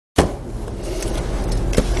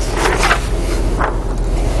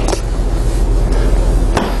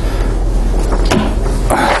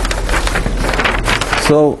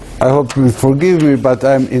So I hope you forgive me, but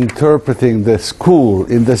I'm interpreting the school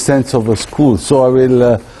in the sense of a school. So I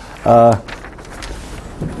will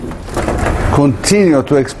continue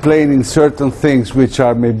to explaining certain things which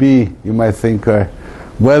are maybe, you might think,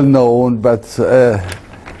 well known, but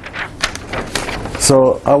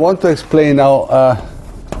so I want to explain now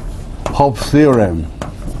Hopf theorem.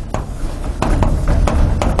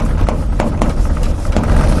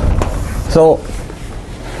 So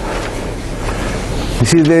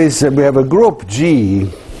you see, we have a group G,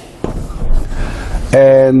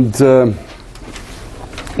 and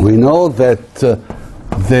we know that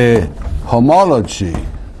the homology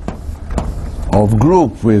of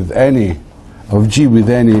group with any of G with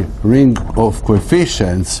any ring of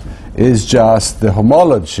coefficients is just the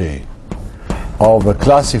homology of a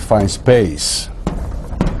classifying space.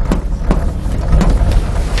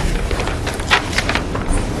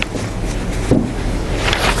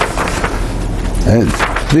 And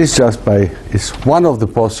this is one of the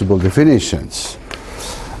possible definitions.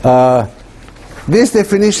 This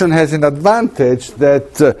definition has an advantage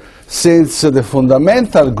that since the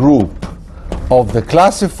fundamental group of the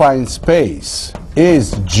classifying space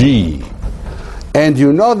is G, and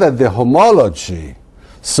you know that the homology,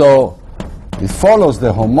 so it follows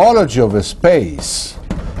the homology of a space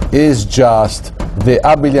is just the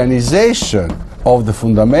abelianization of the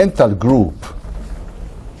fundamental group.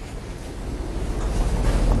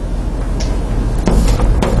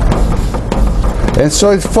 And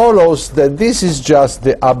so it follows that this is just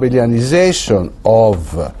the abelianization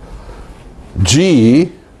of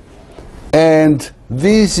G, and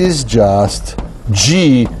this is just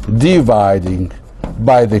G dividing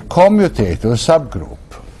by the commutator subgroup.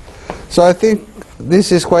 So I think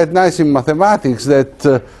this is quite nice in mathematics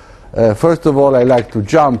that, first of all, I like to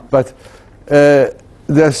jump, but there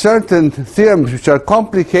are certain theorems which are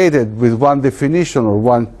complicated with one definition or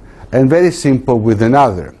one, and very simple with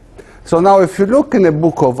another. So now if you look in a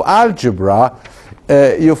book of algebra,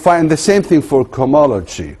 you find the same thing for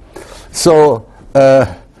cohomology. So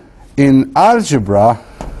in algebra,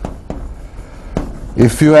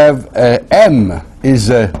 if you have M is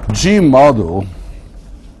a G module,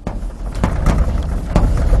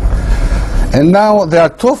 and now there are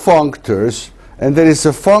two functors, and there is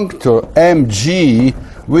a functor mg,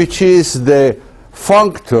 which is the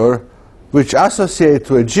functor which associates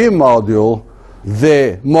to a G module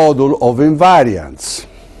the module of invariance.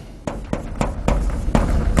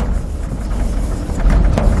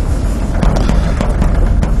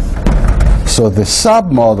 So the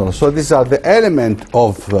submodule, so these are the element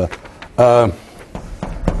of the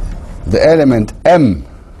element M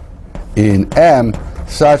in M,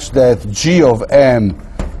 such that G of M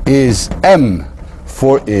is M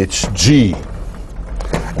for each G.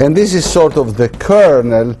 And this is sort of the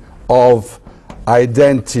kernel of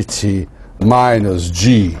identity minus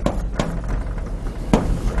G.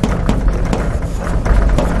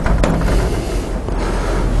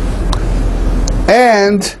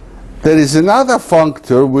 And there is another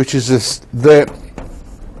functor which is the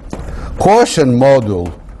quotient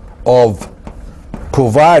module of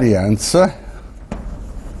covariance,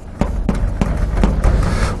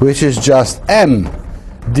 which is just M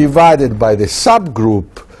divided by the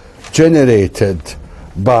subgroup generated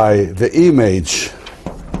by the image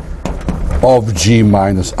of G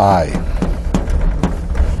minus I.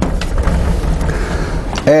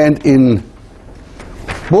 And in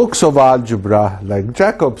books of algebra like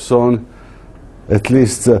Jacobson, at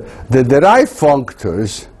least the derived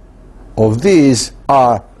functors of these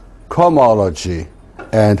are cohomology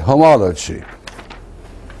and homology.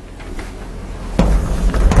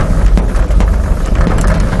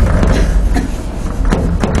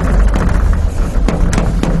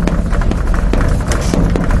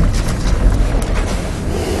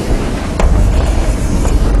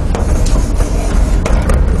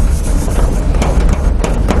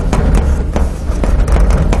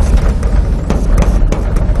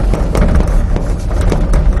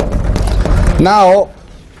 Now,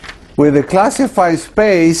 with the classified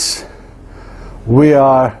space, we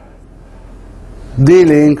are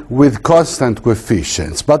dealing with constant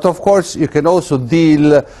coefficients. But of course, you can also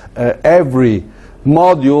deal, every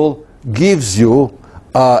module gives you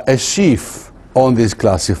a sheaf on this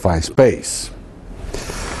classified space.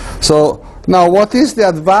 So now, what is the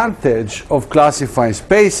advantage of classifying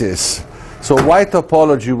spaces? So why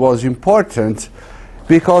topology was important?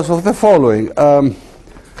 Because of the following.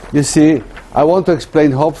 You see, I want to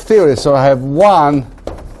explain Hopf theory, so I have 1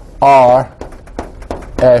 R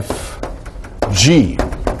F G.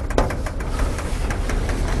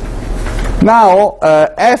 Now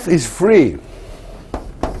F is free.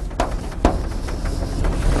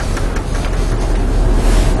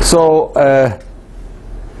 So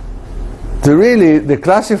the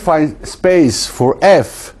classified space for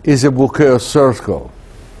F is a bouquet of circles.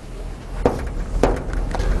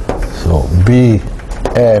 So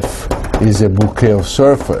BF is a bouquet of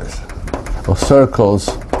circles.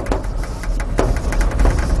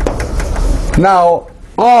 Now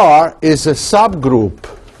R is a subgroup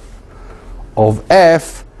of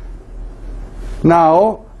F.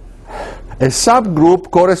 Now a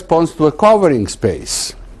subgroup corresponds to a covering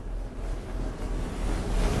space.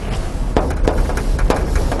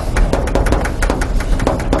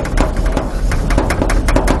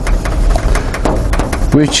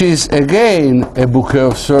 Which is again a bouquet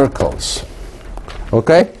of circles.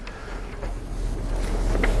 Okay?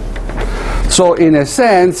 So in a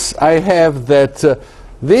sense, I have that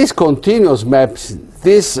these continuous maps,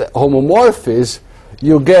 these homomorphisms,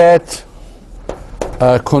 you get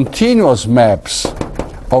continuous maps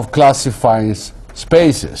of classifying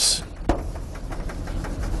spaces.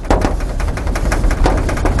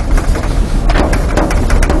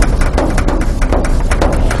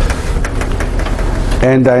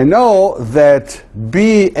 And I know that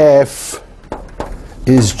BF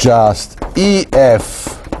is just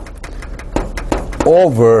EF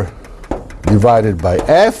over divided by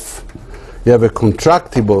F. You have a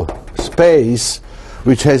contractible space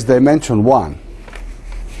which has dimension 1.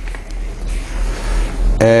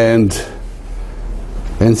 And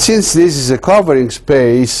since this is a covering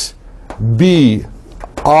space, BR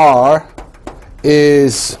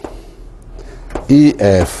is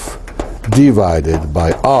EF divided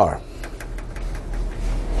by R.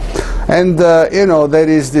 And you know, there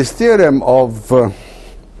is this theorem of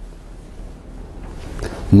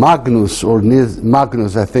Magnus,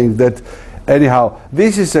 I think, that anyhow,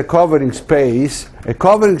 this is a covering space. A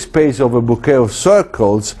covering space of a bouquet of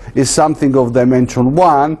circles is something of dimension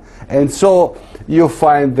 1, and so you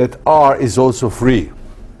find that R is also free.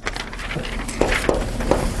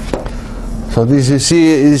 So this, you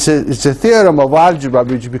see, it's a theorem of algebra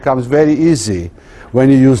which becomes very easy when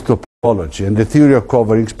you use topology and the theory of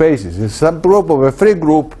covering spaces. A subgroup of a free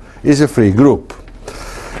group is a free group.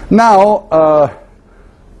 Now,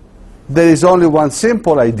 there is only one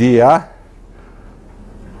simple idea.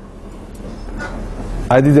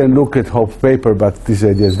 I didn't look at Hope's paper, but this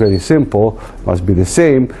idea is very simple, must be the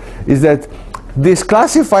same, is that this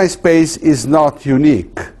classified space is not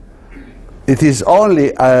unique. It is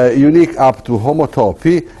only unique up to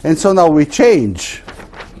homotopy, and so now we change.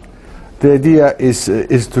 The idea is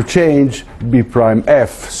to change B prime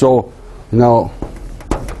F. So now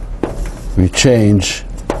we change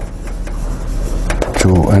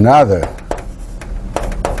to another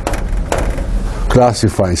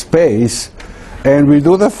classified space, and we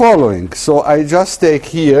do the following. So I just take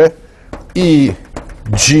here EG,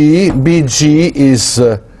 BG is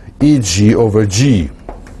EG over G.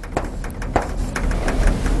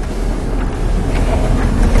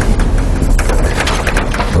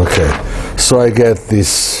 Okay, so I get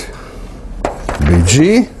this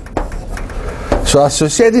BG. So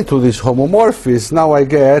associated to this homomorphism, now I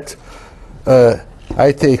get,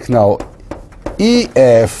 I take now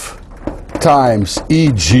EF times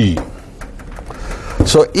EG.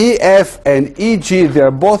 So EF and EG, they are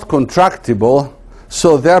both contractible,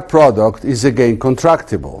 so their product is again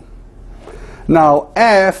contractible. Now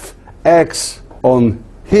F acts on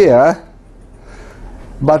here,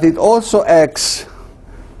 but it also acts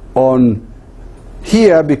on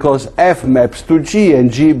here because F maps to G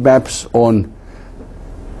and G maps on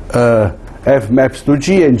F maps to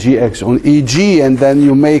G and G acts on EG, and then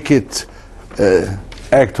you make it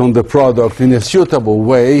act on the product in a suitable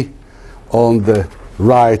way on the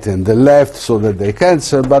right and the left so that they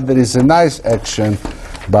cancel, but there is a nice action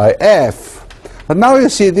by F. But now you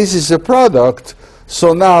see this is a product,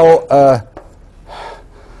 so now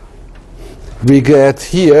we get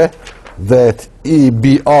here that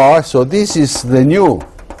EBR, so this is the new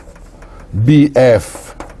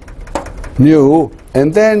BF new,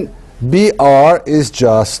 and then BR is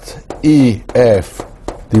just EF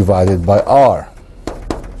divided by R.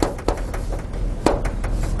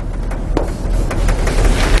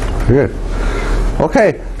 Good.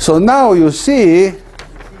 Okay, so now you see.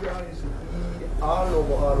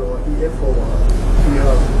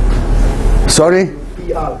 Sorry?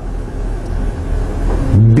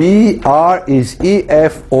 BR is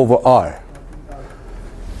EF over R.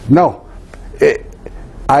 No.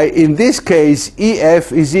 In this case,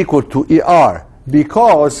 EF is equal to ER,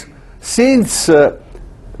 because since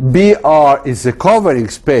BR is a covering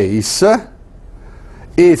space,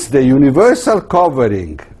 it's the universal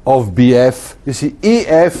covering of BF. You see,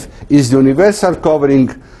 EF is the universal covering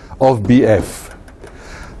of BF.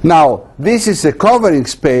 Now, this is a covering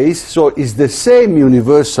space, so it's the same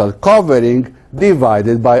universal covering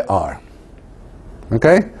divided by R.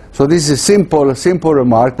 Okay? So this is a simple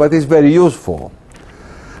remark, but it's very useful.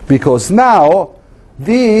 Because now,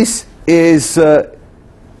 this is a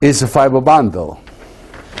fiber bundle.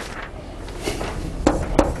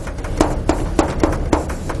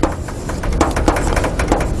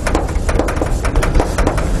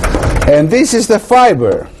 And this is the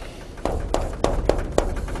fiber.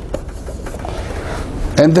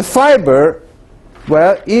 And the fiber,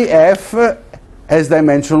 well, EF has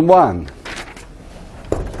dimension 1.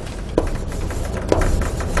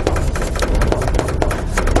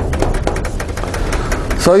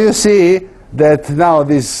 So you see that now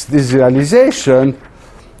this realization,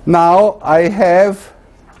 now I have,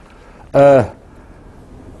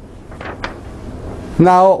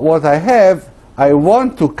 now what I have, I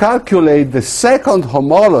want to calculate the second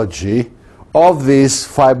homology of this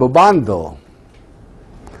fiber bundle.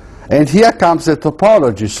 And here comes the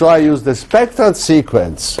topology. So I use the spectral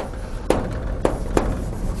sequence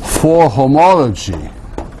for homology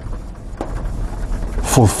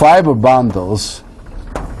for fiber bundles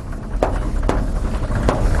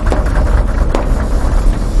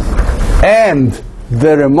and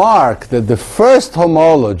the remark that the first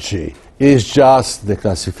homology is just the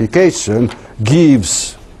classification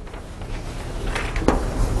gives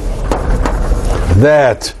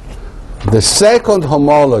that the second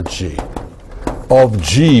homology of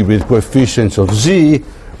G with coefficients of Z,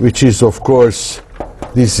 which is of course,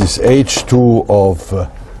 this is H2 of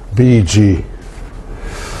BG,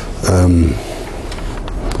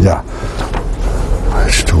 yeah,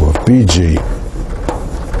 H2 of BG.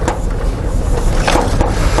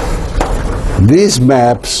 This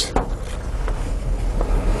maps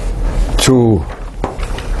to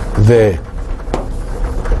the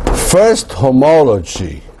first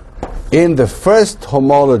homology. In the first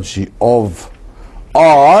homology of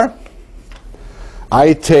R,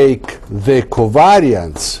 I take the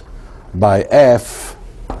covariance by F,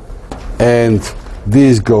 and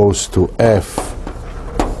this goes to F,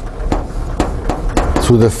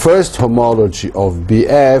 to the first homology of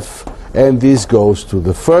BF, and this goes to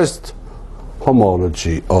the first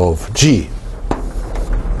homology of G.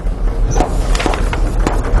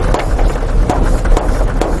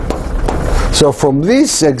 So from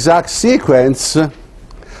this exact sequence,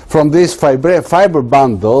 from this fiber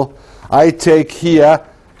bundle, I take here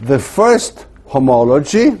the first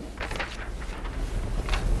homology,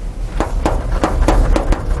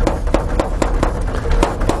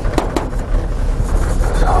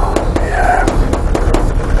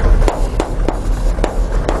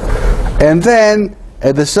 and then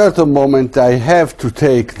at a certain moment I have to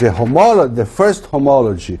take the first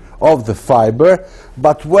homology of the fiber,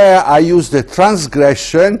 but where I use the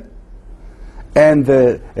transgression, and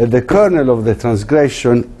the kernel of the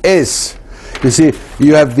transgression is, you see,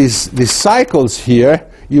 you have these cycles here,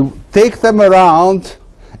 you take them around,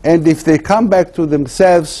 and if they come back to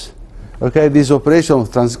themselves, okay, this operation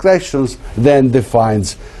of transgressions then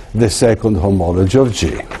defines the second homology of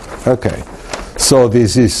G. Okay, so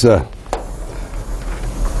this is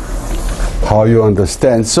how you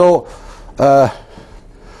understand. So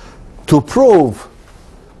to prove,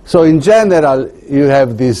 so in general you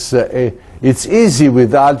have this, it's easy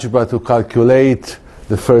with algebra to calculate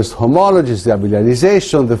the first homology, is the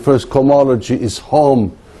abelianization, the first homology is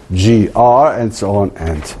hom GR, and so on.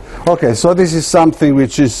 And okay, so this is something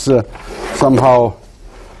which is somehow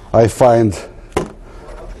I find,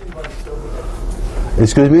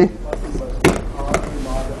 excuse me?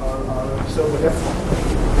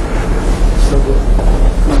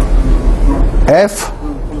 F?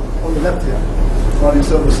 On the left here.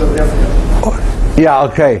 Yeah,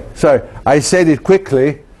 okay. So I said it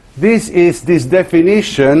quickly. This is this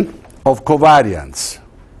definition of covariance.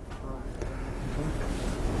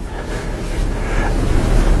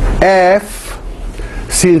 F,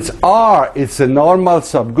 since R is a normal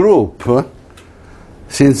subgroup,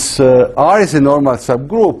 since R is a normal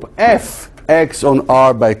subgroup, F acts on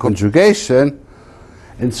R by conjugation,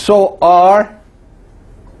 and so R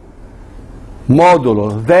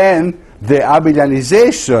modulo, then the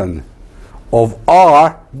abelianization of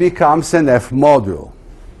R becomes an F module.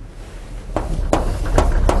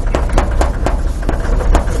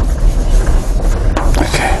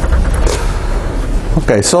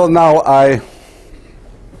 Okay, so now I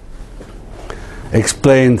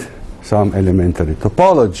explained some elementary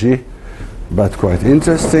topology, but quite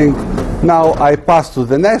interesting. Now I pass to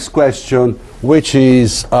the next question, which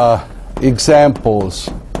is examples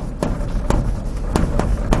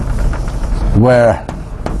where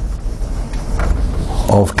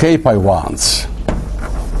of k pi 1s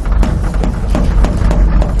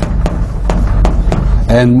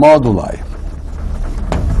and moduli.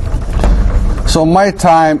 So my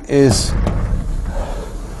time is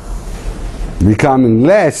becoming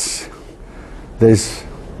less. There's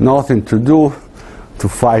nothing to do to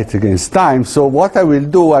fight against time. So what I will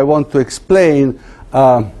do, I want to explain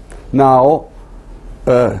now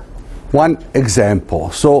one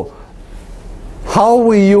example. So how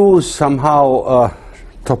we use somehow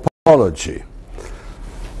topology.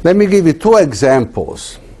 Let me give you two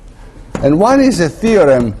examples. And one is a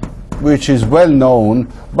theorem which is well known,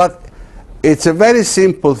 but it's a very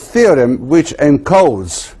simple theorem which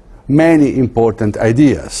encodes many important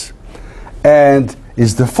ideas. And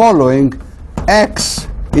is the following: X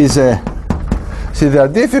is a, see, there are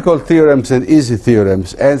difficult theorems and easy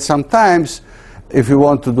theorems, and sometimes if you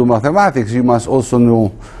want to do mathematics you must also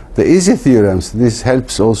know the easy theorems. This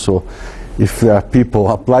helps also if there are people,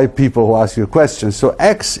 applied people, who ask you questions. So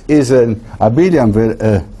X is an abelian,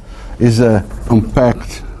 is a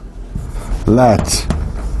compact, let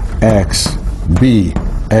X be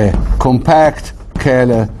a compact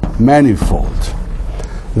Kähler manifold.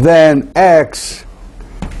 Then X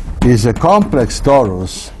is a complex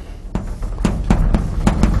torus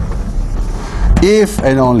if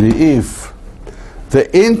and only if the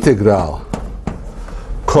integral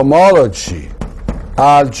cohomology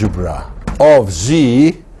algebra of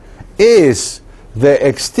Z is the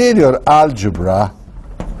exterior algebra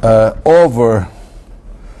over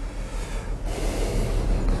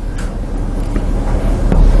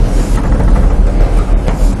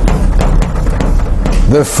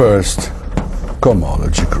the first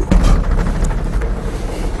cohomology group.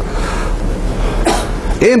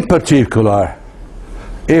 In particular,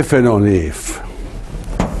 if and only if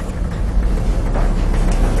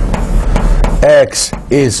X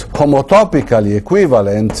is homotopically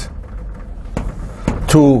equivalent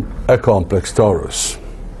to a complex torus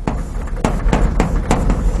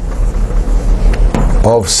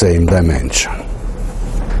of same dimension.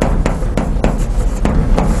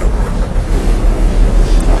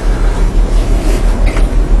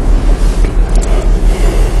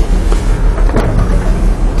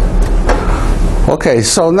 Okay,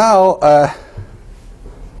 so now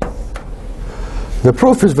the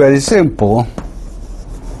proof is very simple.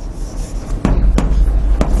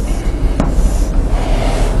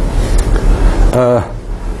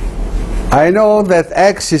 I know that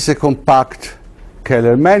X is a compact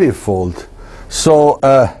Kähler manifold, so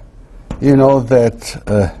you know that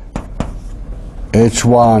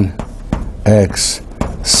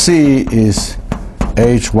H1xc is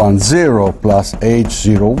H10 plus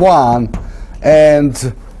H01,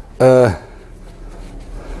 and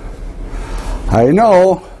I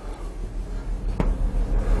know,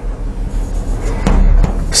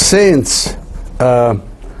 since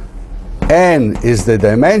n is the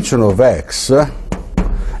dimension of X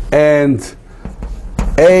and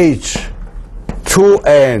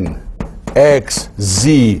H2n xz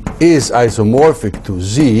is isomorphic to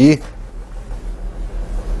Z,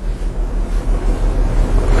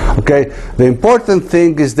 okay, the important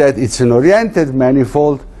thing is that it's an oriented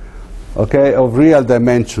manifold, okay, of real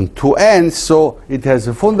dimension 2n, so it has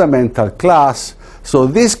a fundamental class. So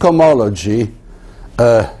this cohomology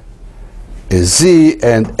is Z,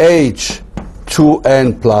 and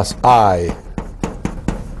H2n plus I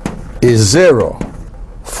is 0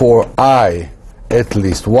 for I at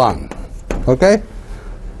least 1. Okay?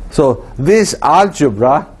 So this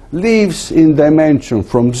algebra lives in dimension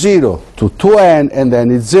from 0 to 2n, and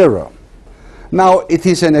then it's 0. Now it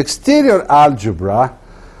is an exterior algebra,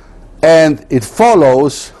 and it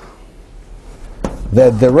follows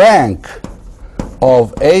that the rank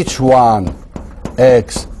of H1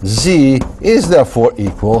 xz is therefore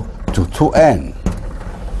equal to 2n.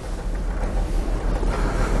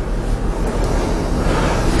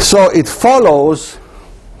 So it follows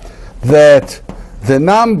that the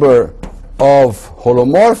number of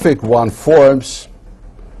holomorphic one forms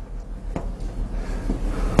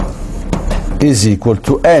is equal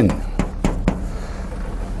to n.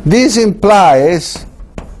 This implies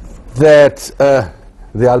that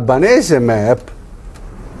the Albanese map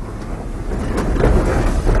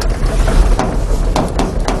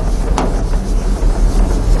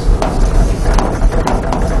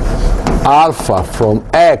alpha from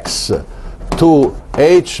X to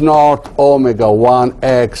H0 omega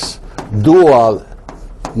 1x dual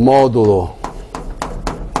modulo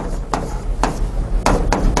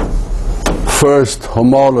first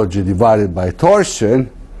homology divided by torsion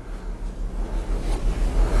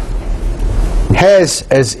has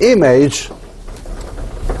as image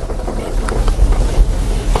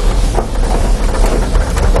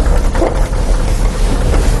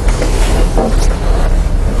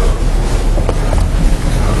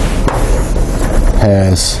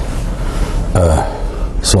has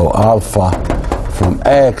so alpha from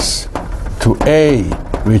x to a,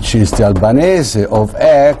 which is the Albanese of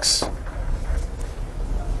x,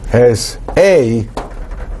 has a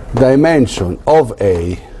dimension of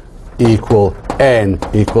a equal n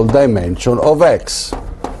equal dimension of x.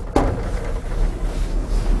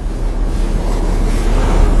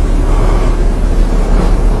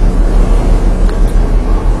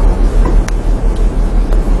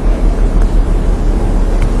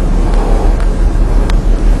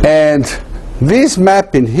 And this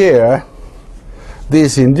mapping here,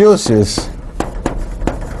 this induces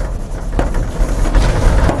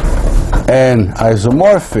an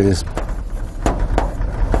isomorphism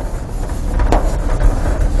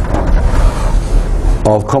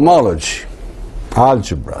of cohomology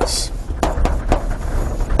algebras.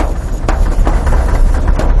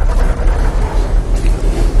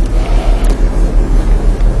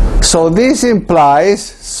 So this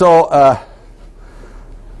implies,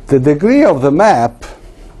 the degree of the map,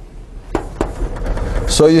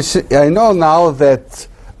 so you see, I know now that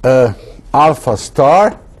alpha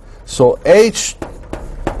star, so h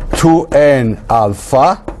to n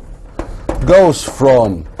alpha goes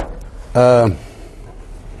from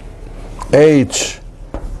h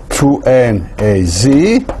to n az,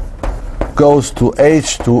 goes to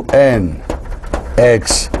h to n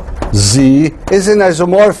x z, is an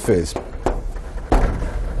isomorphism.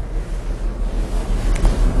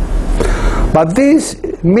 But this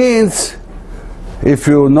means, if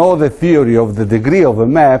you know the theory of the degree of a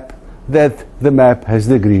map, that the map has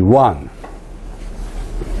degree 1.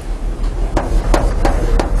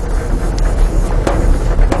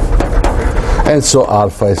 And so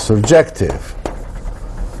alpha is surjective.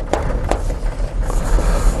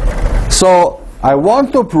 So I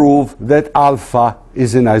want to prove that alpha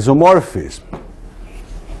is an isomorphism.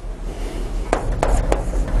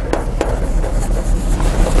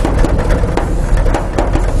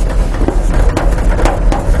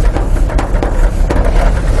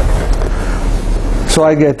 So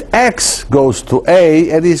I get x goes to a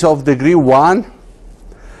and is of degree 1.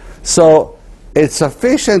 So it's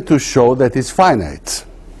sufficient to show that it's finite.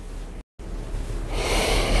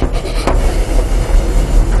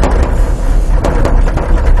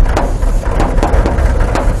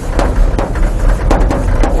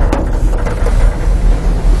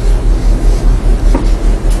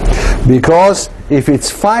 Because if it's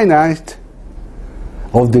finite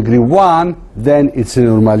of degree 1, then it's a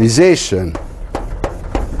normalization.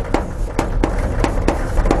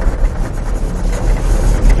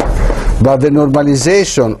 But the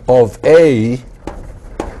normalization of A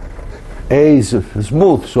is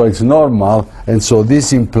smooth, so it's normal, and so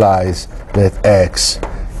this implies that X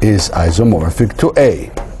is isomorphic to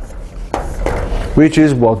A, which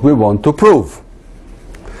is what we want to prove.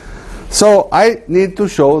 So I need to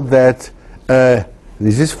show that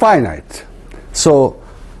this is finite. So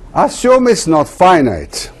assume it's not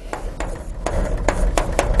finite.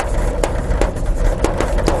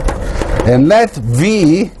 And let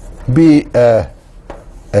V be a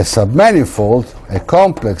submanifold, a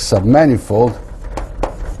complex submanifold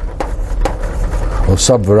or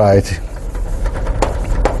subvariety,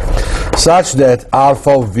 such that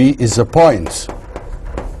alpha of V is a point.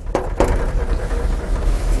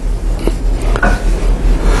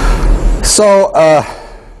 So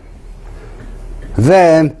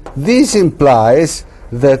then this implies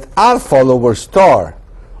that alpha lower star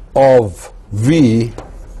of V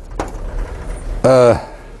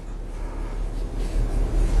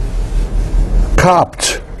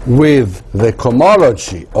coupled with the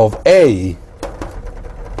cohomology of A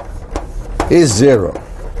is 0.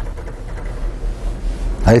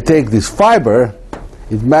 I take this fiber,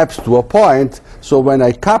 it maps to a point, so when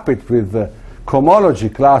I cap it with the cohomology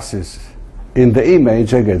classes in the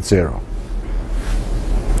image, I get 0.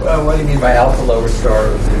 Well, what do you mean by alpha lower star?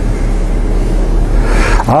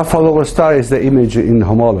 Alpha lower star is the image in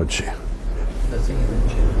homology. That's the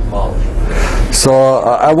image in homology. So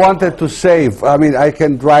I wanted to save, I mean, I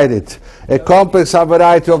can write it. A complex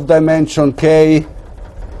subvariety of dimension k,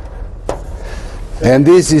 and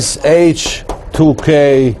this is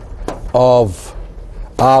h2k of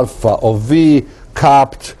alpha of V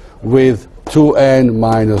capped with 2n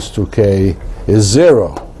minus 2k is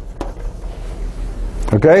 0.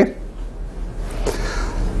 Okay?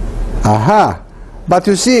 Aha. But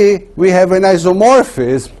you see, we have an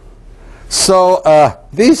isomorphism. So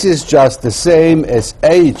this is just the same as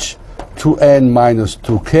h to n minus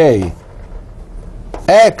 2k.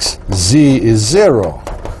 X, z is 0.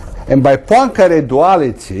 And by Poincaré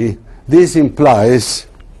duality, this implies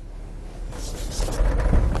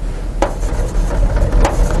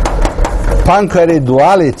Poincare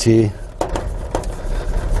duality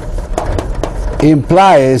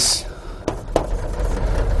implies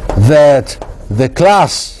that the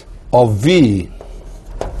class of V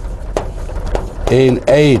in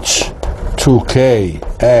H2K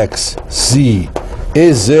X Z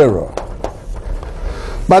is 0.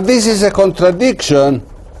 But this is a contradiction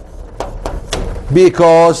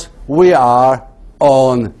because we are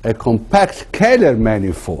on a compact Kähler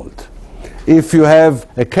manifold. If you have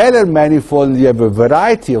a Kähler manifold, you have a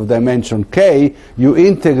variety of dimension k, you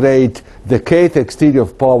integrate the kth exterior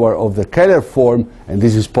power of the Kähler form, and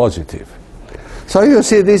this is positive. So you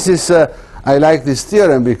see, this is, I like this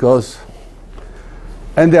theorem because,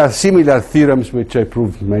 and there are similar theorems which I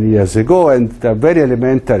proved many years ago, and they're very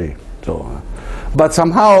elementary. So, but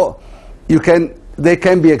somehow they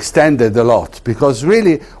can be extended a lot, because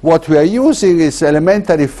really what we are using is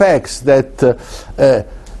elementary facts that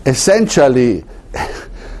essentially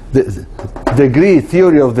the degree,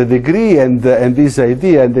 theory of the degree, and this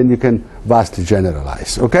idea, and then you can vastly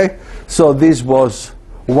generalize. Okay? So this was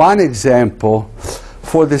one example.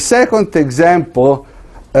 For the second example,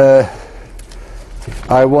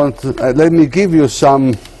 I want to, let me give you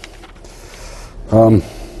some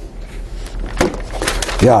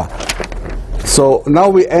so now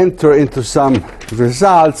we enter into some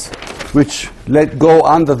results which let go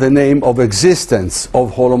under the name of existence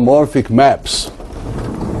of holomorphic maps.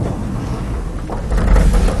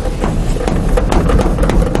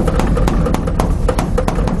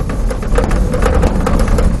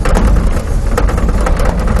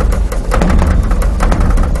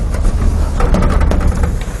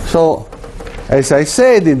 So, as I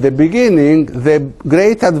said in the beginning, the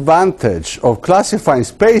great advantage of classifying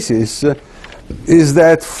spaces is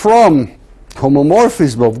that from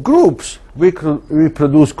homomorphism of groups, we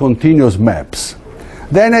produce continuous maps.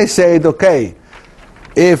 Then I said, okay,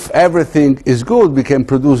 if everything is good, we can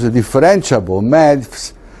produce a differentiable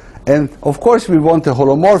maps, and of course we want a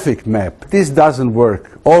holomorphic map. This doesn't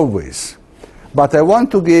work always. But I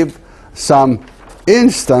want to give some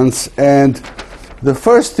instance, and the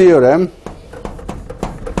first theorem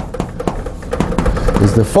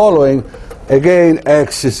is the following. Again,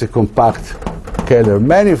 X is a compact Kähler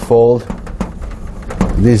manifold.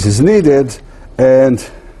 This is needed,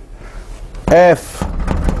 and F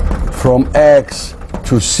from X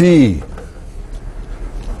to C,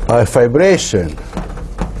 a fibration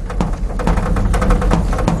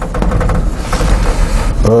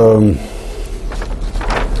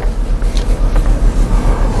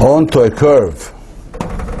onto a curve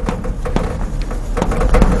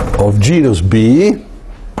of genus B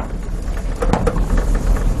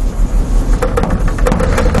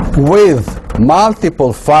with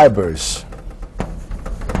multiple fibers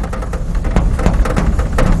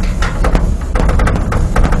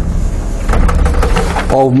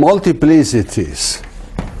of multiplicities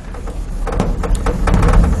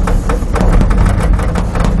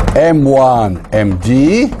M1,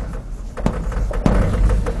 MD.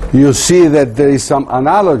 You see that there is some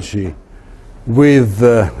analogy with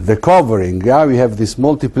the covering. Yeah? We have this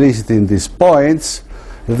multiplicity in these points.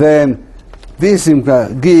 Then this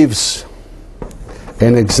gives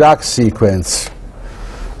an exact sequence.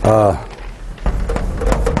 The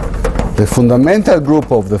fundamental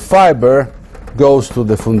group of the fiber goes to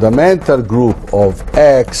the fundamental group of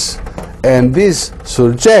X, and this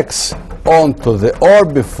surjects onto the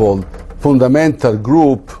orbifold fundamental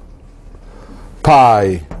group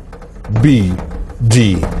pi B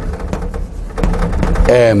D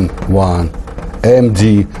M1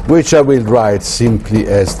 MD, which I will write simply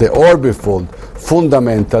as the orbifold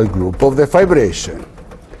fundamental group of the fibration.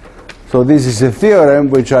 So this is a theorem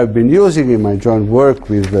which I've been using in my joint work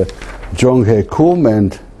with Jong-Hae Kum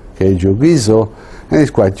and Keijo Gizo, and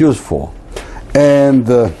it's quite useful. And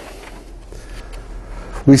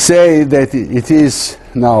we say that it is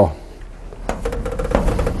now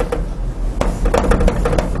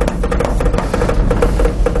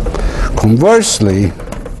conversely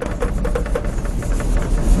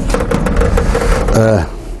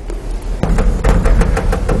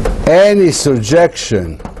any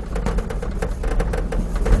surjection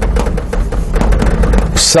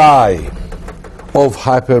psi of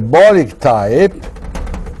hyperbolic type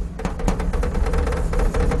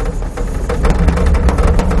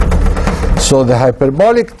so the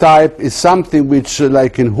hyperbolic type is something which,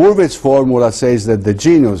 like in Hurwitz's formula, says that the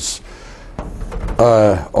genus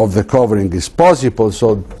of the covering is possible,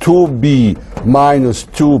 so 2b minus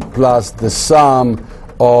 2 plus the sum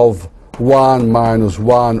of 1 minus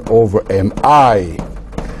 1 over mi,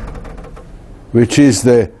 which is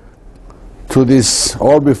the to this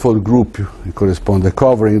orbifold group correspond the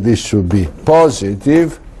covering, this should be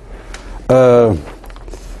positive.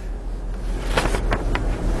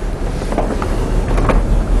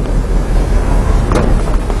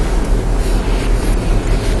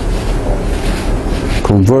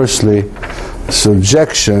 Conversely,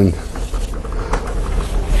 surjection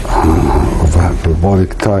of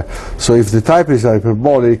hyperbolic type. So if the type is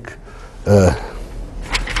hyperbolic,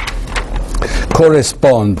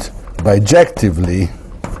 correspond bijectively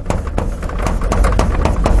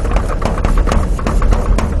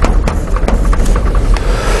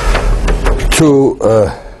to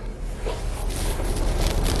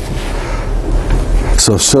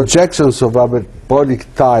so surjections of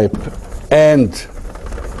hyperbolic type and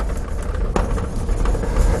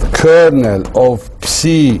kernel of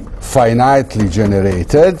psi finitely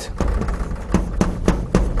generated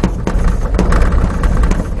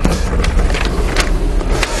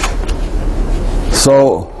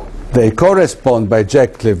so they correspond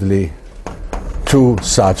bijectively to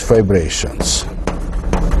such vibrations.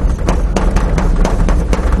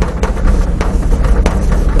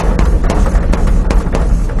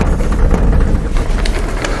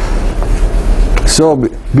 So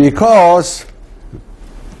because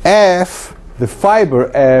F, the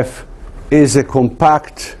fiber F, is a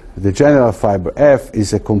compact, the general fiber F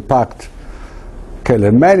is a compact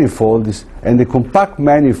Kähler manifold, and the compact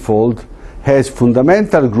manifold has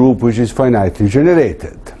fundamental group which is finitely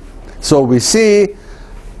generated. So we see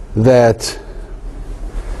that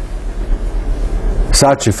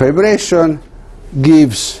such a vibration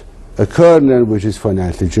gives a kernel which is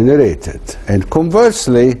finitely generated, and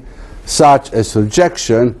conversely such a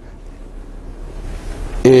surjection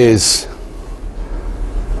is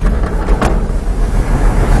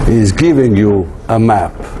giving you a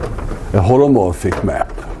map, a holomorphic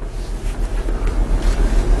map.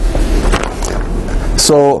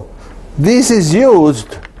 So this is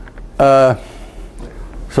used, so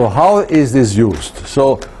how is this used?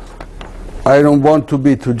 So I don't want to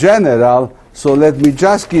be too general, so let me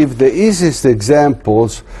just give the easiest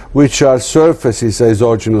examples, which are surfaces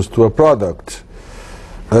isogenoous to a product.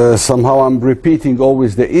 Somehow I'm repeating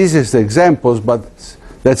always the easiest examples, but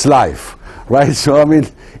that's life, right? So I mean,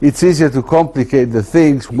 it's easier to complicate the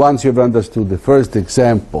things once you've understood the first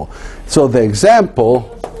example. So the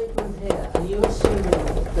example... Are you assuming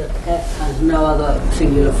that F has no other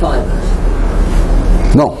singular fibers?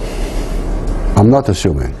 No, I'm not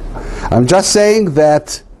assuming. I'm just saying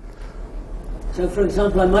that... So for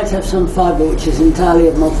example, I might have some fiber which is entirely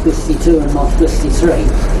of multiplicity 2 and multiplicity 3.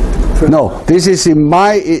 No, this is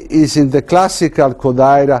in the classical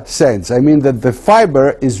Kodaira sense. I mean that the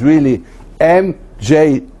fiber is really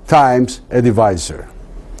mj times a divisor.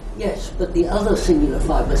 Yes, but the other singular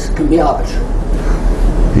fibers can be arbitrary.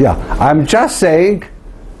 Yeah, I'm just saying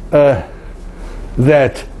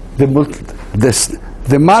that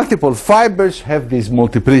the multiple fibers have these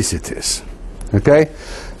multiplicities. Okay,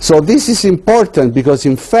 so this is important because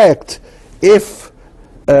in fact, if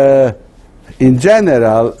in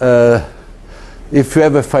general, if you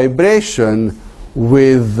have a vibration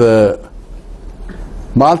with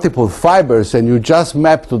multiple fibers and you just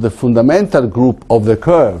map to the fundamental group of the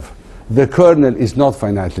curve, the kernel is not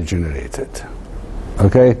finitely generated.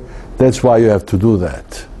 Okay? That's why you have to do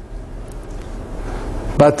that.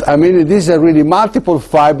 But I mean, these are really multiple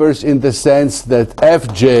fibers in the sense that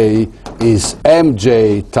Fj is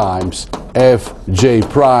mj times Fj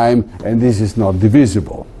prime, and this is not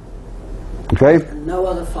divisible. Okay? And no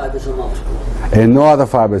other fibers are multiple. And no other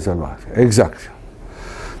fibers are multiple. Exactly.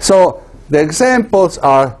 So the examples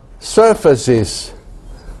are surfaces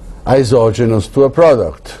isogenous to a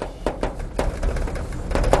product.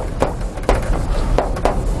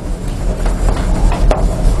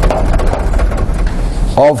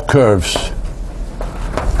 Of curves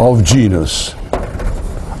of genus,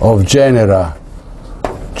 of genera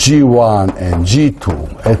G1 and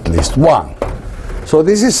G2, at least one. So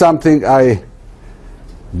this is something I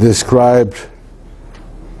described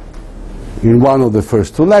in one of the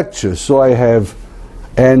first two lectures. So I have,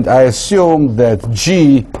 and I assume that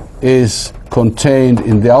G is contained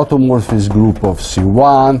in the automorphism group of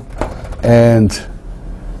C1, and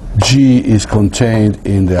G is contained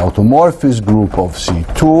in the automorphism group of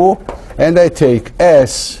C2, and I take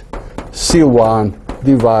S C1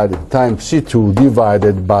 divided times C2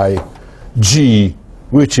 divided by G,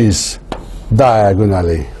 which is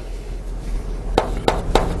diagonally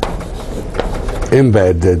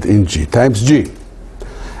embedded in G times G.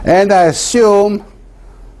 And I assume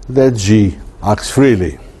that G acts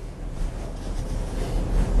freely.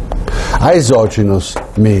 Isogenous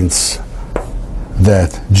means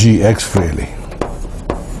that Gx freely.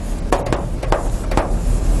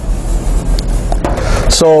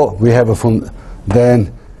 So we have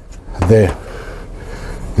then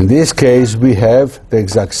in this case we have the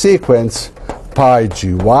exact sequence pi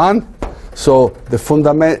G1. So the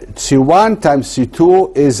fundament C1 times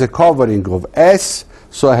C2 is a covering of S.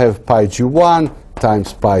 So I have pi G1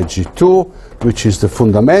 times pi G2, which is the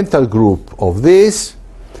fundamental group of this,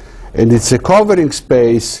 and it's a covering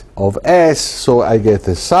space of S, so I get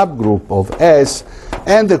a subgroup of S,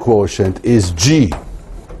 and the quotient is G.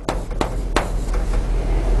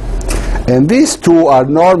 And these two are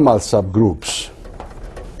normal subgroups.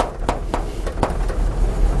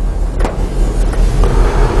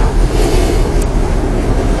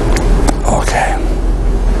 Okay.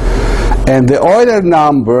 And the Euler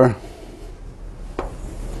number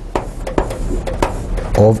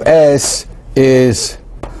of S is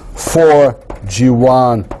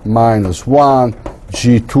 4G1 minus 1,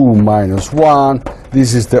 G2 minus 1.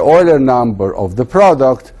 This is the Euler number of the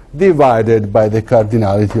product divided by the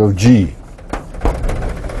cardinality of G.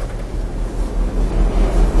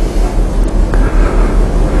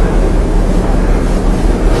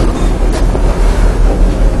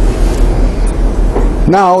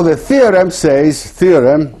 Now the theorem says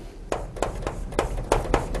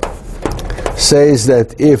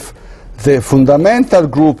that if the fundamental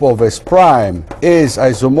group of S prime is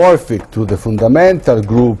isomorphic to the fundamental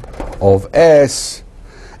group of S,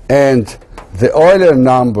 and the Euler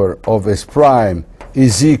number of S prime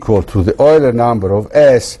is equal to the Euler number of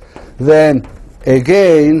S, then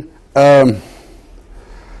again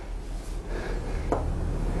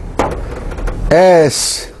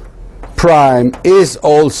S prime is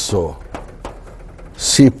also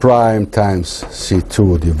C prime times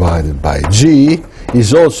C2 divided by G,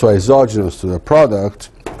 is also isogenous to the product,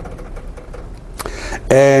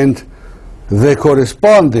 and the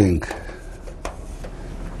corresponding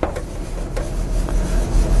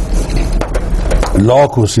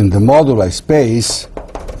locus in the moduli space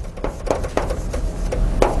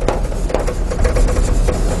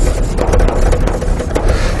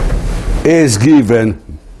is given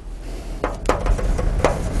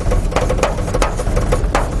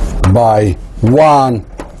by 1,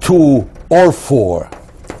 2, or 4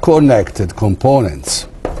 connected components.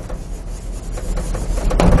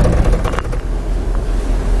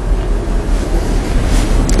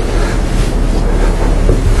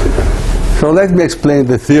 So let me explain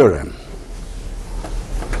the theorem.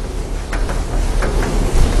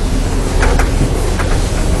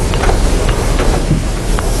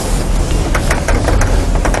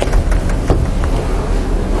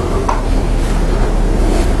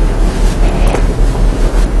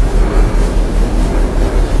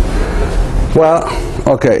 Well,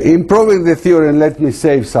 okay, in proving the theorem, let me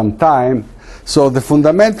save some time. So the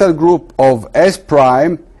fundamental group of S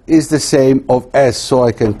prime is the same of S, so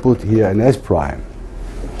I can put here an S prime.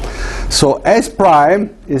 So S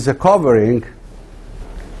prime is a covering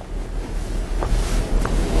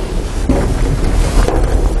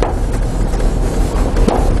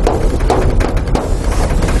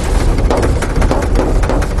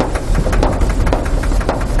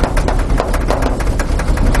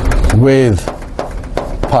with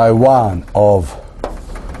pi 1 of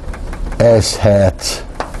S hat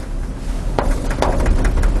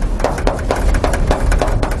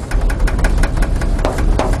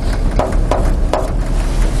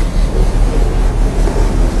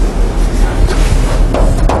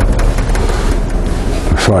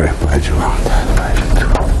pi G1.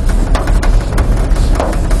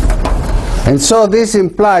 And so this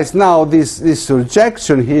implies now this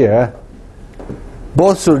surjection here.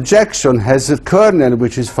 Both surjection has a kernel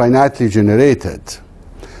which is finitely generated.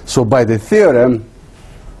 So by the theorem,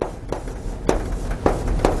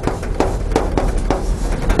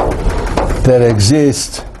 there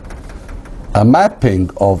exists a mapping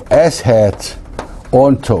of S hat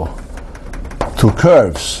onto two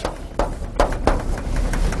curves.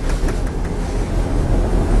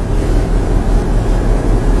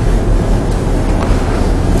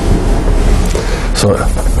 So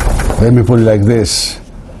let me put it like this.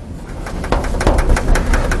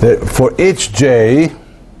 For each J,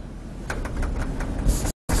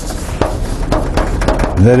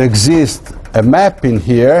 there exists a mapping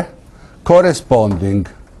here corresponding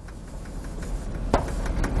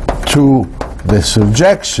to the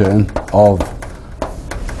surjection of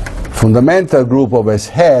fundamental group of S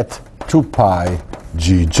hat to pi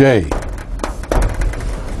Gj.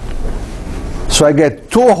 So I get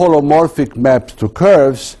two holomorphic maps to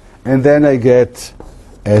curves, and then I get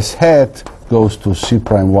S hat goes to C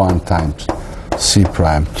prime 1 times C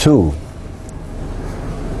prime 2.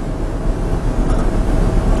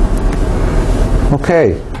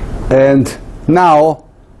 Okay, and now,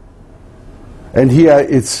 and here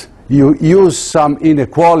it's, you use some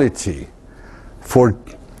inequality for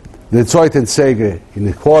the Zoyten-Sege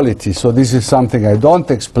inequality, so this is something I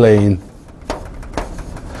don't explain.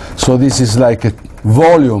 So this is like a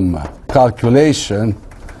volume calculation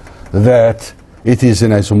that it is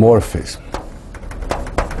an isomorphism.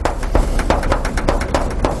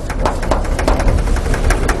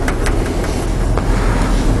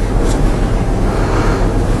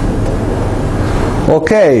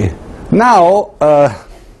 Okay, now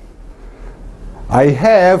I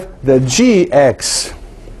have the gx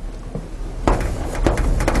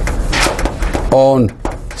on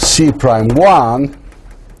C prime 1,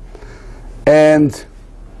 and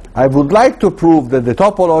I would like to prove that the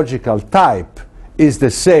topological type is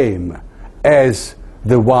the same as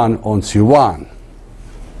the one on C1.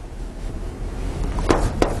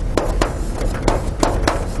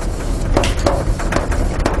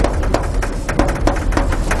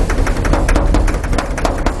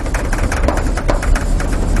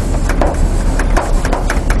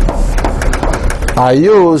 I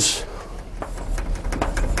use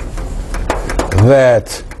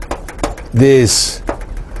that this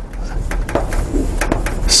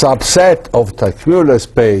subset of Teichmüller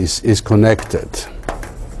space is connected.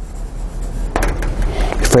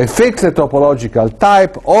 If I fix the topological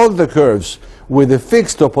type, all the curves with a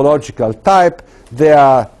fixed topological type,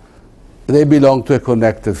 they belong to a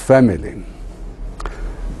connected family.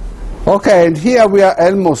 Okay, and here we are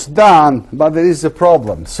almost done, but there is a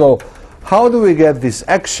problem. So how do we get this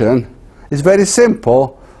action? It's very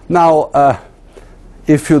simple. Now,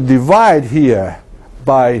 if you divide here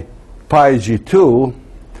by pi g2,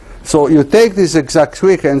 so you take this exact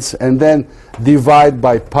sequence and then divide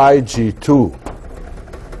by pi g2.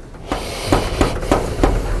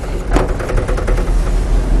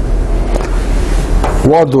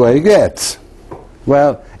 What do I get?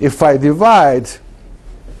 Well, if I divide,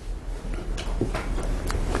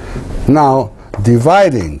 now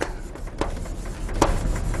dividing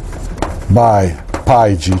by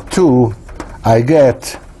pi g2, I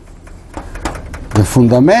get the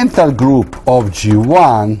fundamental group of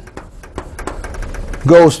G1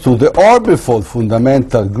 goes to the orbifold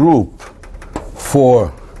fundamental group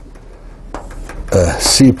for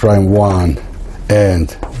C prime 1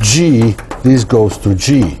 and G. This goes to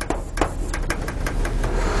G.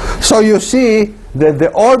 So you see that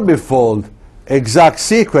the orbifold exact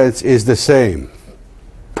sequence is the same.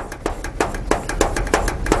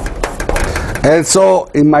 And so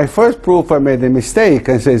in my first proof I made a mistake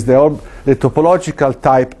and says the topological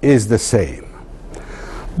type is the same.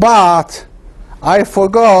 But I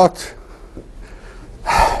forgot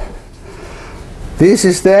this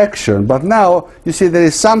is the action. But now you see there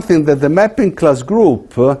is something that the mapping class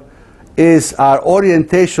group are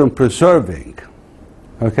orientation preserving.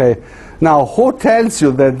 Okay. Now who tells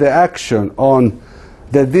you that the action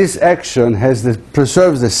that this action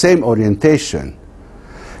preserves the same orientation?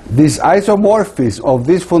 This isomorphism of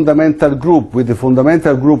this fundamental group with the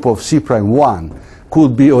fundamental group of C prime 1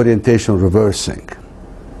 could be orientation reversing.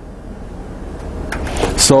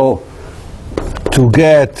 So to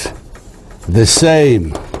get the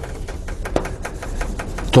same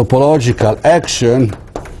topological action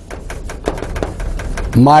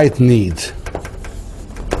might need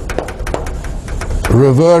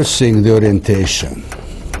reversing the orientation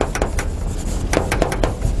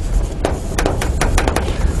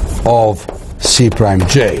of C prime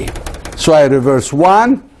j. So I reverse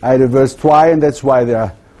 1, I reverse 2, and that's why there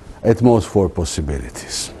are at most 4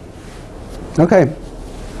 possibilities. Okay.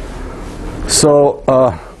 So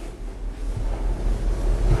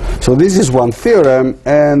so this is one theorem,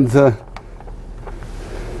 and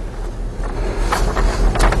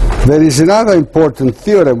there is another important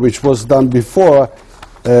theorem which was done before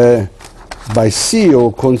by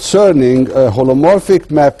Seo concerning holomorphic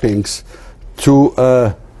mappings to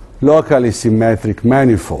locally symmetric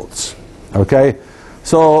manifolds. Okay?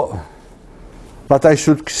 So, but I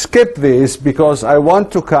should skip this because I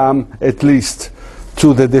want to come at least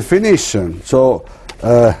to the definition. So,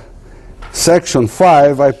 section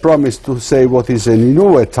 5, I promise to say what is an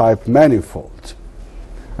Inoue type manifold.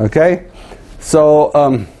 Okay? So,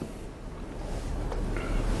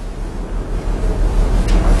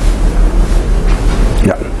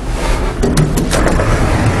 yeah.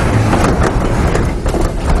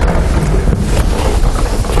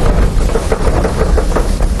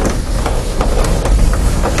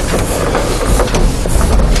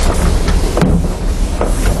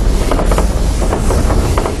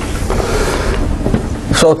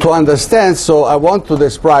 So to understand, so I want to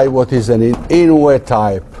describe what is an Inoue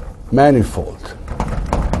type manifold.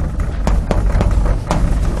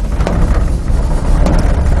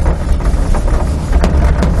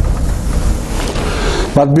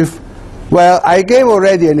 But well, I gave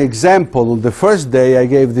already an example. The first day I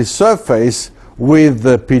gave this surface with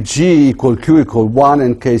the PG equal Q equal 1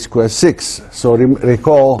 and K squared 6. So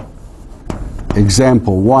recall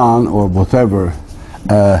example 1 or whatever.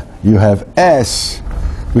 You have S,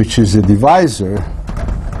 which is a divisor,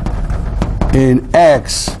 in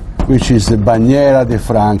X, which is the Bagnera de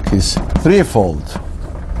Frankis threefold.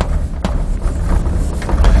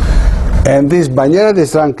 And this Bagnera de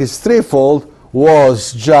Frankis threefold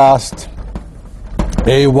was just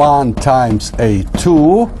A1 times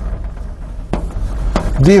A2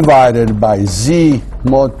 divided by Z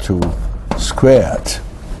mod 2 squared.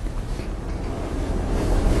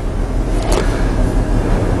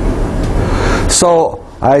 So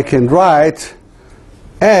I can write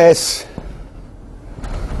S.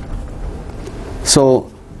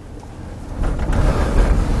 So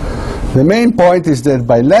the main point is that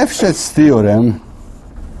by Lefschetz theorem,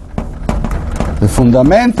 the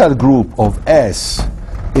fundamental group of S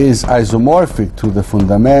is isomorphic to the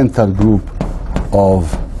fundamental group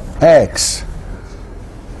of X.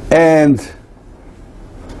 And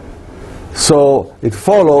so it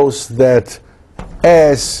follows that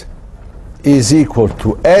S is equal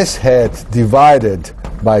to S hat divided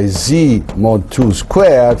by Z mod 2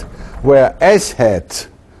 squared, where S hat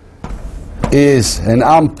is an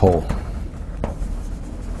ample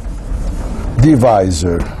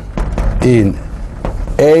divisor in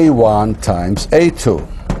A1 times A2.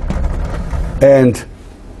 And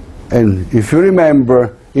if you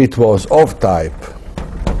remember, it was of type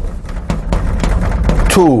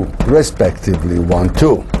 2, respectively 1,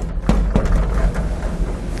 2.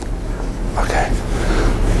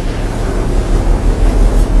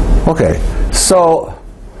 Okay, so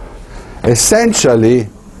essentially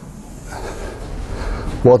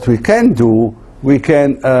what we can do, we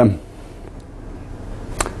can,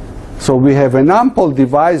 so we have an ample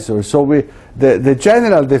divisor, so the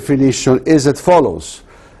general definition is as follows.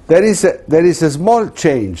 There is a small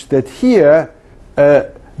change that here,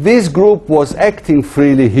 this group was acting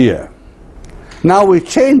freely here. Now we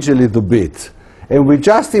change a little bit, and we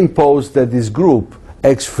just impose that this group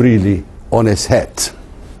acts freely on S hat.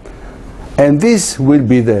 And this will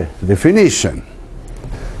be the definition.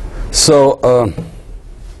 So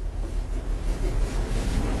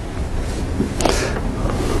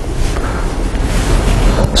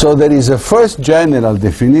so there is a first general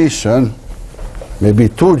definition, maybe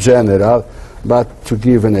too general, but to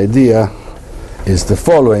give an idea is the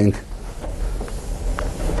following.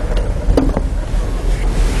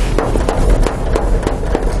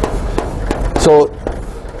 So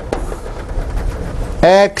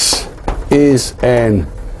X is an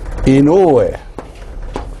Inoue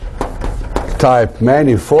type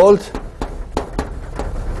manifold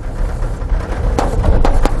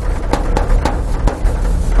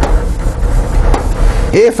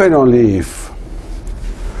if and only if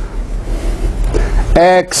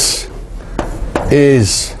X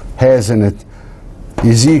is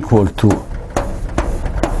equal to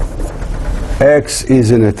X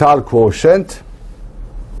is an étale quotient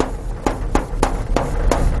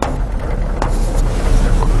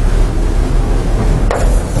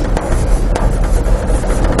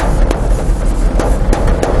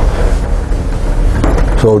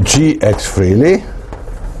so Gx freely,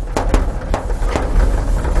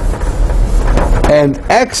 and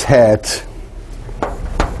X hat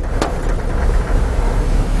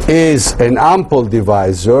is an ample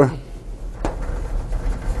divisor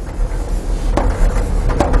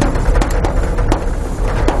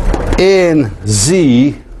in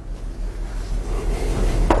Z,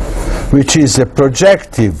 which is a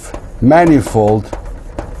projective manifold,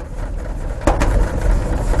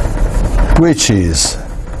 which is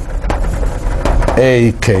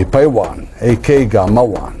a k pi 1, a k gamma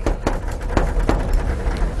 1.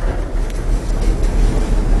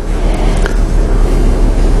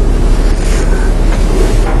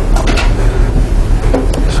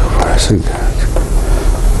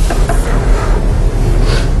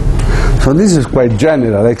 So this is quite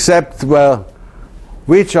general, except, well,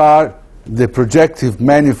 which are the projective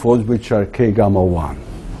manifolds which are k gamma 1?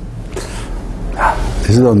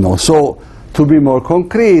 This I don't know. So to be more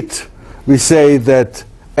concrete, we say that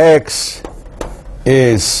X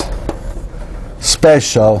is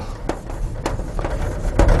special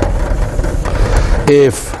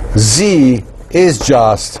if Z is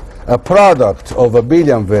just a product of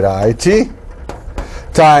abelian variety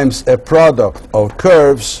times a product of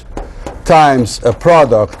curves times a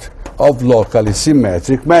product of locally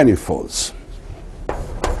symmetric manifolds.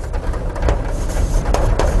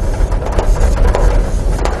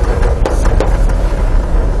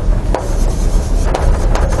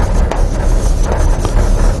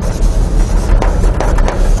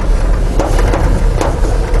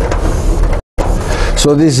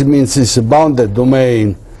 So this means it's a bounded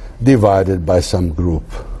domain divided by some group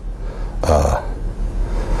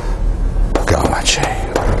gamma J.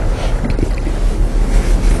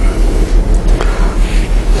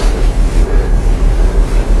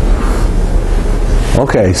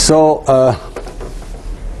 Okay, so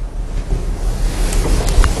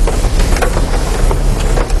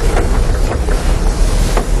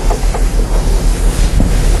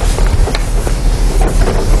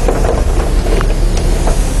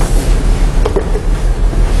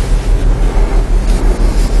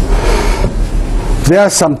there are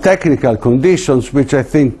some technical conditions which I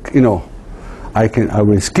think, I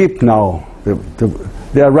will skip now.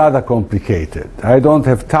 They are rather complicated. I don't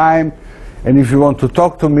have time, and if you want to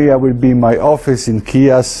talk to me, I will be in my office in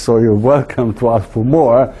KAIST, so you're welcome to ask for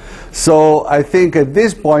more. So I think at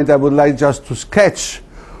this point I would like just to sketch.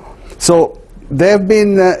 So there have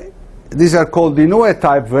been, these are called Inoue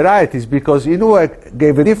type varieties because Inoue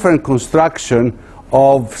gave a different construction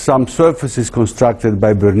of some surfaces constructed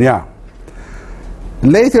by Bernoulli.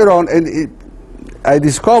 Later on, I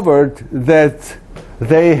discovered that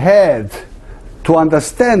they had, to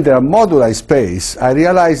understand their moduli space, I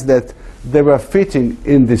realized that they were fitting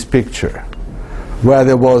in this picture, where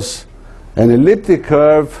there was an elliptic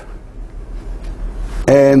curve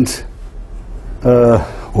and,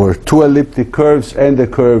 or two elliptic curves and a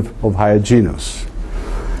curve of hygienus.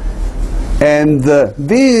 And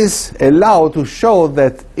these allow to show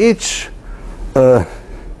that each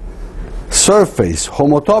surface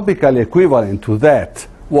homotopically equivalent to that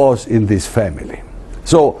was in this family.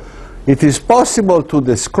 So it is possible to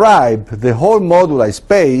describe the whole moduli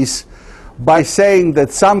space by saying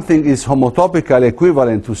that something is homotopically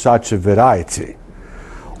equivalent to such a variety.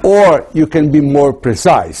 Or you can be more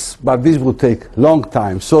precise, but this would take a long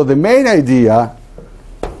time. So the main idea,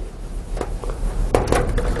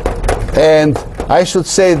 and I should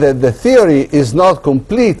say that the theory is not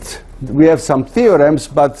complete. We have some theorems,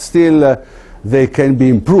 but still they can be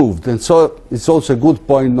improved. And so it's also a good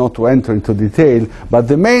point not to enter into detail. But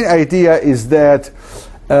the main idea is that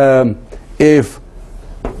if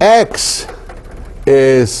X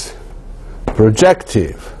is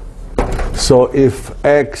projective, so if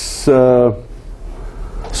if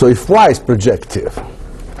Y is projective,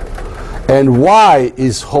 and Y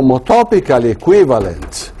is homotopically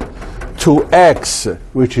equivalent to X,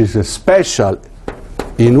 which is a special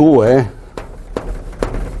Inoue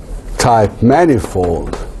type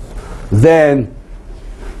manifold, then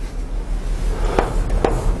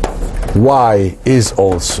Y is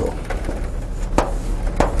also.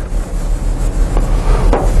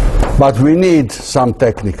 But we need some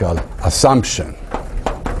technical assumption.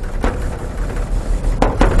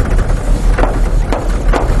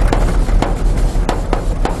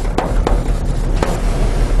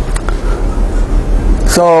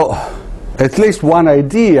 So at least one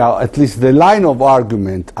idea, at least the line of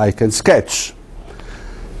argument I can sketch.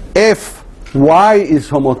 If Y is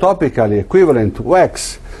homotopically equivalent to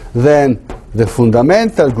X, then the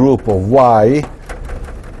fundamental group of Y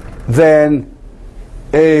then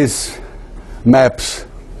maps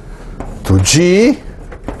to G,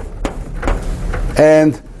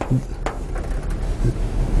 and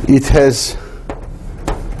it has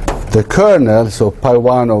the kernel, so pi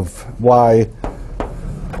 1 of Y.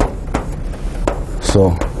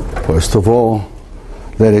 So first of all,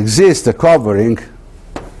 there exists a covering,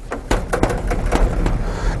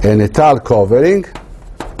 an étale covering,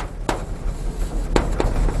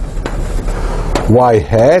 Y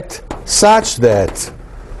hat, such that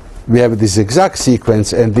we have this exact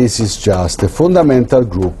sequence, and this is just a fundamental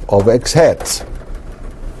group of X hats.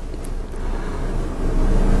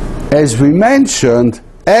 As we mentioned,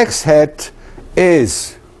 X hat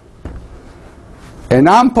is an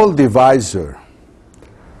ample divisor.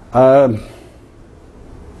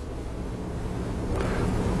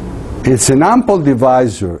 It's an ample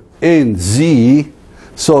divisor in Z,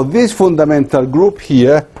 so this fundamental group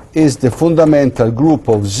here is the fundamental group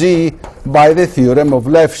of Z by the theorem of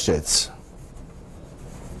Lefschetz.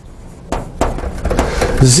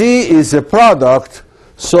 Z is a product,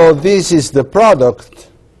 so this is the product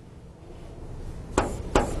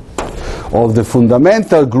of the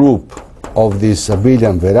fundamental group of these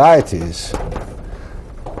abelian varieties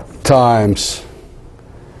times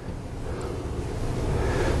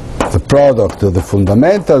the product of the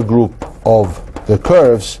fundamental group of the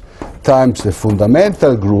curves times the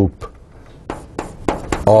fundamental group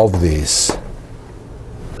of these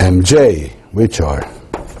MJ, which are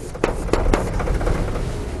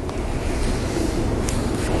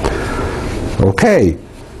okay.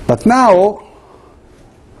 But now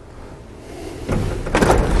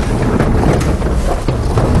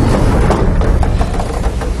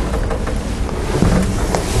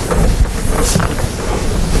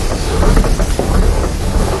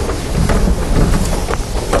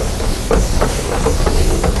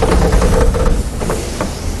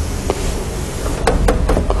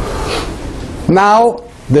Now,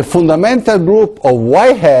 the fundamental group of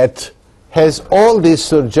y hat has all these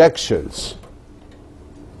surjections.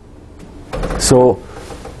 So,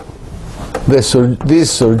 these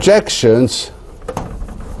surjections,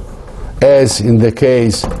 as in the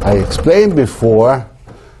case I explained before,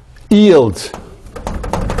 yield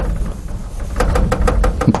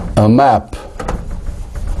a map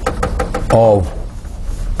of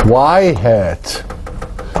y hat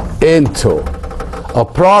into a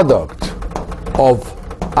product of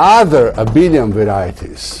other abelian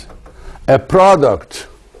varieties, a product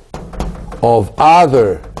of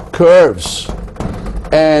other curves,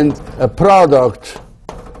 and a product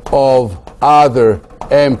of other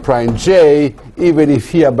m prime j, even if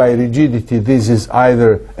here by rigidity this is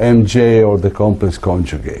either mj or the complex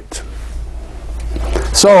conjugate.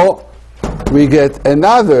 So we get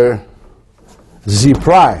another z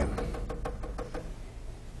prime.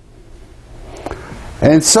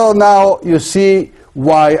 And so now you see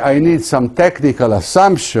why I need some technical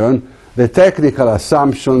assumption. The technical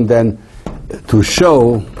assumption then to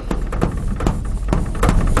show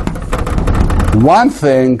one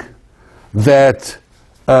thing, that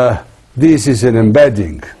this is an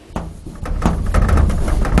embedding.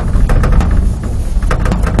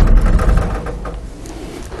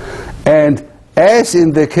 And as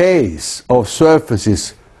in the case of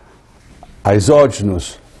surfaces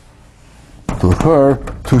isogynous to her,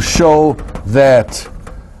 to show that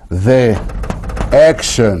the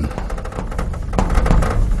action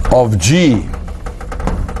of G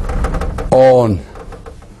on,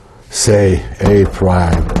 say, A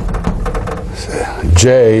prime,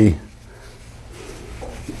 J,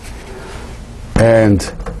 and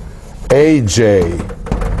AJ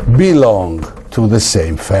belong to the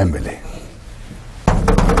same family.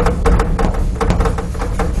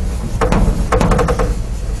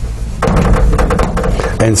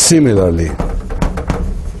 And similarly,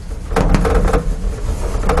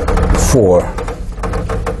 for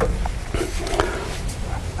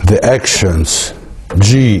the actions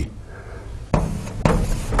G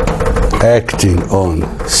acting on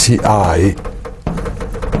Ci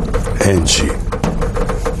and G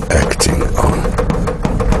acting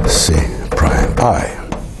on C prime I.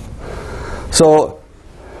 So,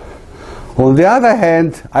 on the other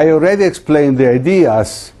hand, I already explained the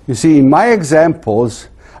ideas. You see, in my examples,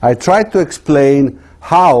 I tried to explain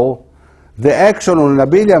how the action on an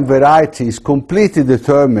abelian variety is completely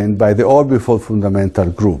determined by the orbifold fundamental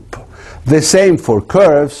group. The same for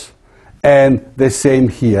curves, and the same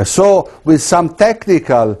here. So, with some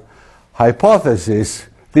technical hypothesis,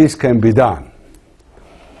 this can be done.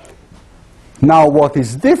 Now, what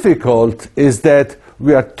is difficult is that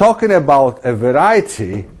we are talking about a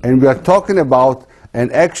variety, and we are talking about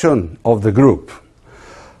an action of the group.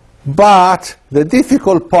 But the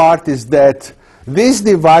difficult part is that this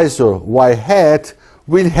divisor y hat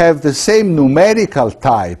will have the same numerical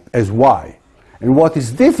type as y. And what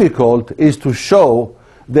is difficult is to show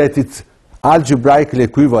that it's algebraically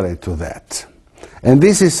equivalent to that. And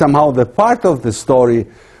this is somehow the part of the story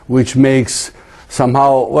which makes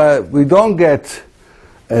somehow, well, we don't get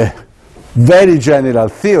a very general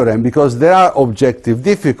theorem because there are objective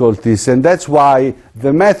difficulties, and that's why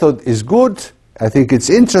the method is good. I think it's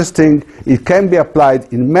interesting. It can be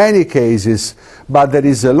applied in many cases, but there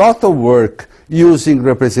is a lot of work using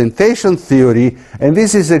representation theory, and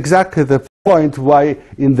this is exactly the point why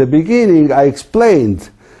in the beginning I explained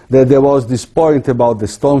that there was this point about the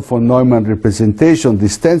Stone von Neumann representation,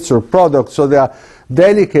 this tensor product. So there are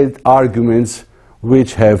delicate arguments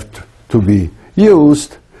which have to be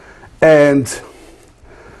used. And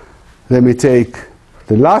let me take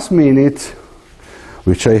the last minute,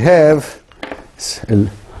 which I have. The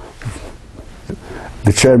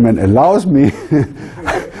chairman allows me.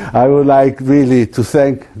 I would like really to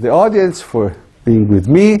thank the audience for being with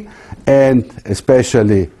me, and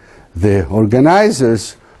especially the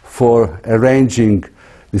organizers for arranging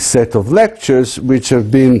this set of lectures, which have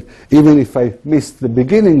been, even if I missed the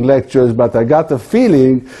beginning lectures, but I got a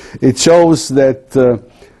feeling, it shows that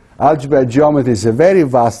algebraic geometry is a very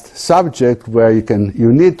vast subject where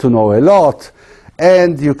you need to know a lot,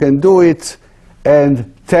 and you can do it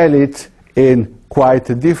and tell it in quite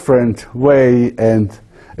a different way and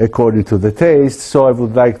according to the taste. So I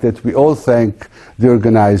would like that we all thank the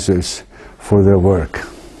organizers for their work.